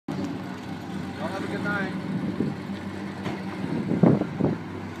Good night.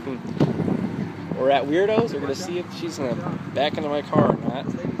 We're at Weirdos. We're gonna see if she's gonna back into my car or not.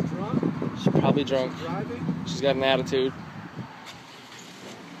 This lady's drunk. She's probably drunk. She's driving. She's got an attitude.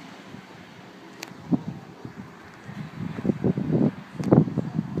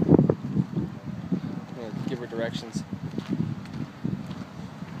 I'm gonna give her directions.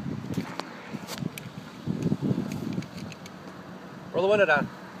 Roll the window down.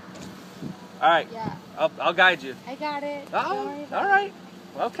 All right. Yeah. I'll guide you. I got it. Oh, all right.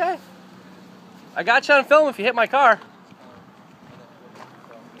 Okay. I got you on film if you hit my car.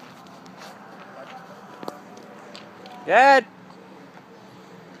 Good.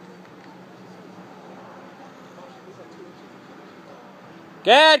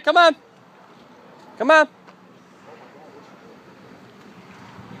 Good. Come on. Come on.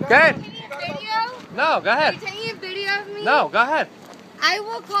 Good. Taking a video? No, go Are ahead. you taking a video of me? No, go ahead. I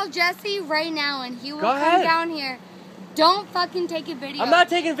will call Jesse right now and he will Go come ahead. down here. Don't fucking take a video. I'm not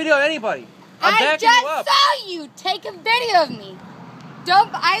taking video of anybody. I'm I backing you just up. saw you take a video of me.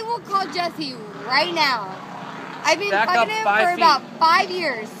 I will call Jesse right now. I've been Back up fucking him 5 for feet. about 5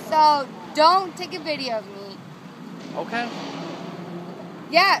 years, so don't take a video of me. Okay.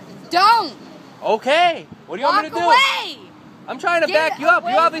 Yeah, don't. Okay. What do you want me to do? Walk away. I'm trying to Get back you up.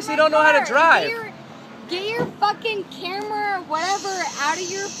 away You from obviously my don't know how to car. drive. Get your fucking camera or whatever out of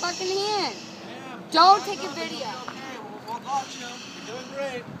your fucking hand. Don't take a video. We'll watch you. You're doing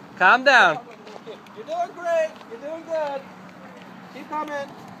great. Calm down. You're doing great. You're doing good. Keep coming.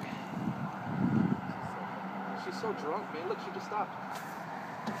 She's so drunk, man. Look, she just stopped.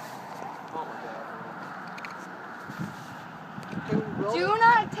 Oh my God. Can we roll Do it?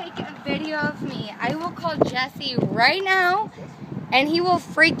 not take a video of me. I will call Jesse right now, and he will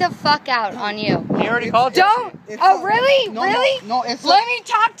freak the fuck out on you. He already called you. Don't. It's Oh, a- really? no, Really? No, it's Let me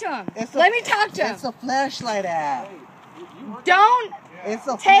talk to him. It's a- Let me talk to him. It's a flashlight app. Don't It's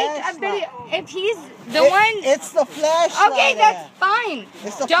a take a flashlight. video. If he's the one. It's the flashlight. Okay, that's app. fine.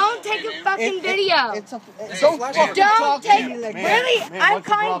 It's a- Don't take a fucking video. It's a. Hey, Don't flashlight. fucking Don't talk take. to me like that. Really? Man, I'm what's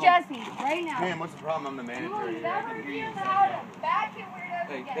the calling problem? Jesse right now. Man, what's the problem? I'm the manager. You will here. I never can hear be you. allowed back in Weirdos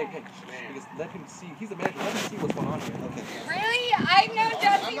Hey, again. hey, hey. Because let him see. He's the manager. Let him see what's going on here. Okay. Really? I've known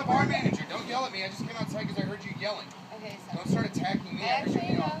Jesse. I'm the bar manager. Don't yell at me. I just came outside because I heard you yelling. Okay, so. Don't start attacking me. I heard you in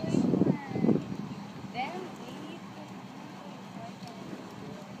Actually, the office. no.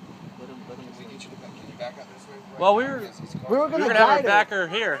 Let him Does he need you to back? Can you back up this way? Well, We were we were gonna gonna have her guide back her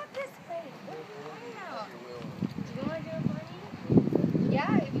here. Not this way. What are you talking about? Do you want to do it for me?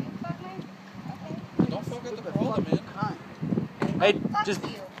 Yeah, if you fuck my. Okay. Don't fuck up the problem, man. Hey, Fuck just you.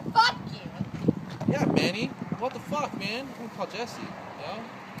 Fuck you. Yeah, Manny. What the fuck, man? I'm gonna call Jesse. You know?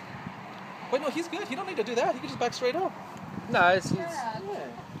 Wait, no, he's good. He don't need to do that. He can just back straight up. no, it's Shut up. Yeah.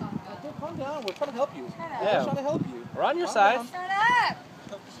 Don't calm down. We're trying to help you. Shut We're up. just trying to help you. we're on your Calm side. down. Shut up.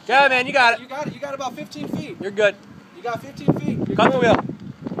 Go, man, you got it. You got it. You got about 15 feet. You're good. You got 15 feet. You're Cut the good. wheel.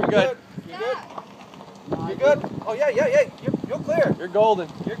 You're good. You're good. You're good. Oh yeah, yeah, yeah. You're clear. You're golden.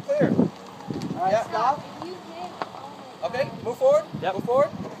 You're clear. Yeah. Stop. If you hit. Oh my Okay. God. Move forward. Yep. Move forward.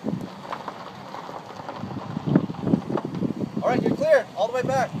 All right. You're clear. All the way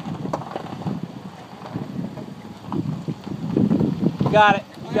back. You got it.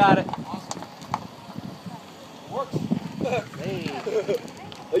 You got it. Works. Hey.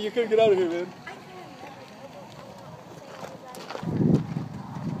 Oh, you couldn't get out of here, man.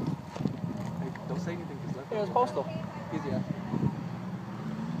 Hey, don't say anything. Just let It was postal. Easy. Yeah.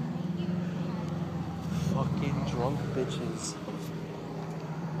 Fucking drunk bitches.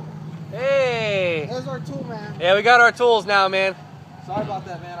 Hey. There's our tool, man. Yeah, we got our tools now, man. Sorry about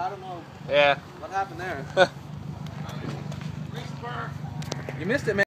that, man. I don't know Yeah. what happened there. You missed it, man.